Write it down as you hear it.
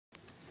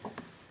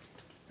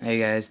Hey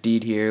guys,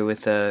 Deed here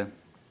with a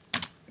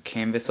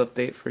canvas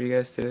update for you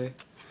guys today.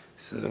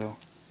 So,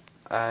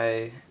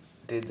 I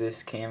did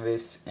this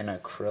canvas in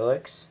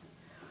acrylics.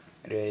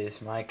 It is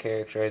my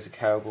character as a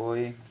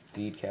cowboy,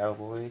 Deed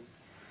Cowboy.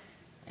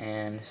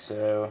 And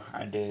so,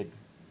 I did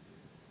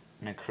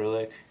an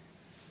acrylic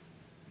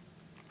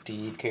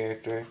Deed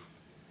character.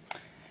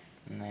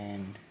 And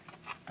then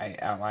I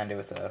outlined it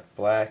with a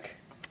black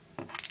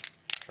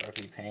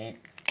Sharpie paint.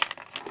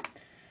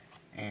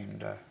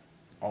 And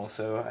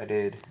also, I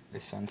did the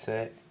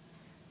sunset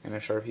in a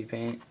Sharpie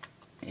paint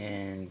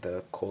and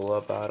the cola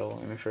bottle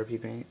in a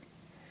Sharpie paint.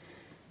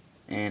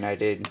 And I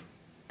did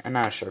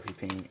not a Sharpie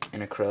paint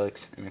in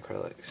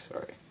acrylics,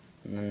 sorry.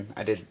 And then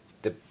I did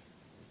the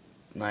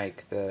I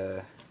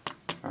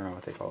don't know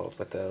what they call it,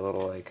 but the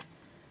little like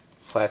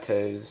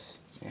plateaus,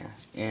 yeah,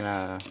 in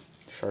a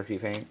Sharpie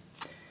paint.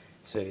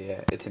 So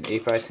yeah, it's an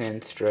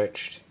 8x10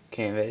 stretched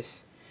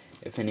canvas.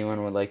 If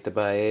anyone would like to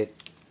buy it,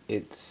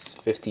 it's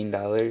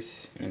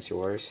 $15 and it's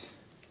yours.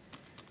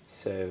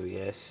 So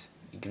yes,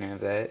 you can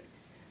have that.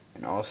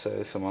 And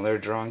also some other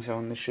drawings I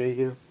wanted to show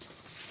you.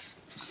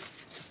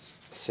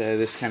 So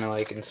this kind of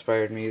like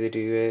inspired me to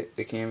do it,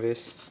 the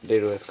canvas. I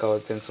did it with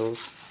colored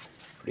pencils.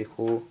 Pretty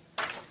cool.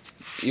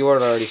 You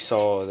already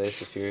saw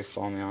this if you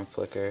follow me on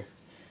Flickr.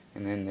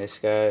 And then this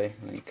guy,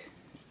 like,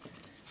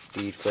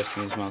 Deed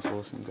flexing his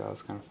muscles, and that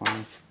was kind of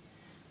funny.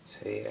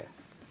 So yeah.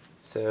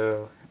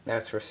 So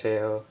that's for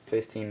sale,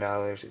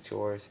 $15, it's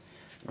yours.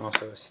 And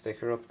also a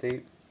sticker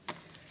update. I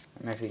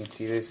don't know if you can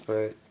see this,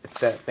 but it's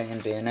that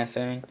bandana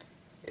thing.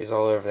 Is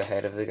all over the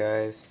head of the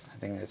guys. I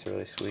think that's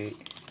really sweet.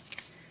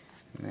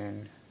 And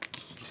then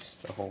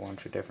just a whole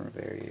bunch of different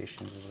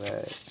variations of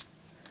that.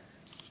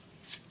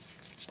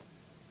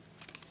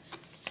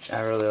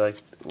 I really like,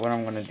 what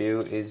I'm going to do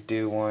is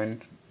do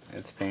one,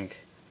 it's pink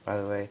by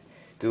the way,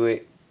 do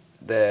it,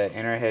 the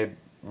inner head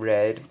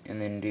red,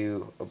 and then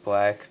do a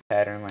black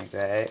pattern like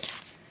that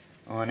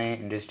on it,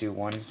 and just do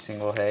one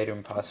single head,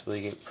 and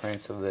possibly get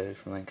prints of those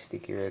from like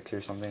Sticky Ricks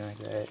or something like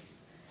that.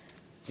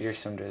 Here's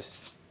some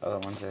just other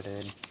ones I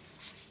did.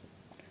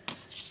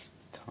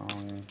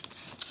 Tongue,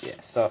 yeah,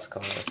 soft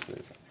color.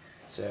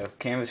 So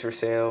canvas for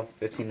sale,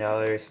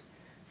 $15.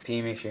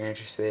 PM if you're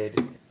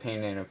interested.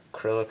 Painted in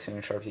acrylics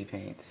and Sharpie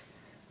paints.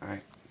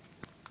 Alright.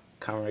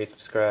 Comment, rate,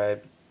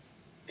 subscribe.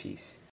 Peace.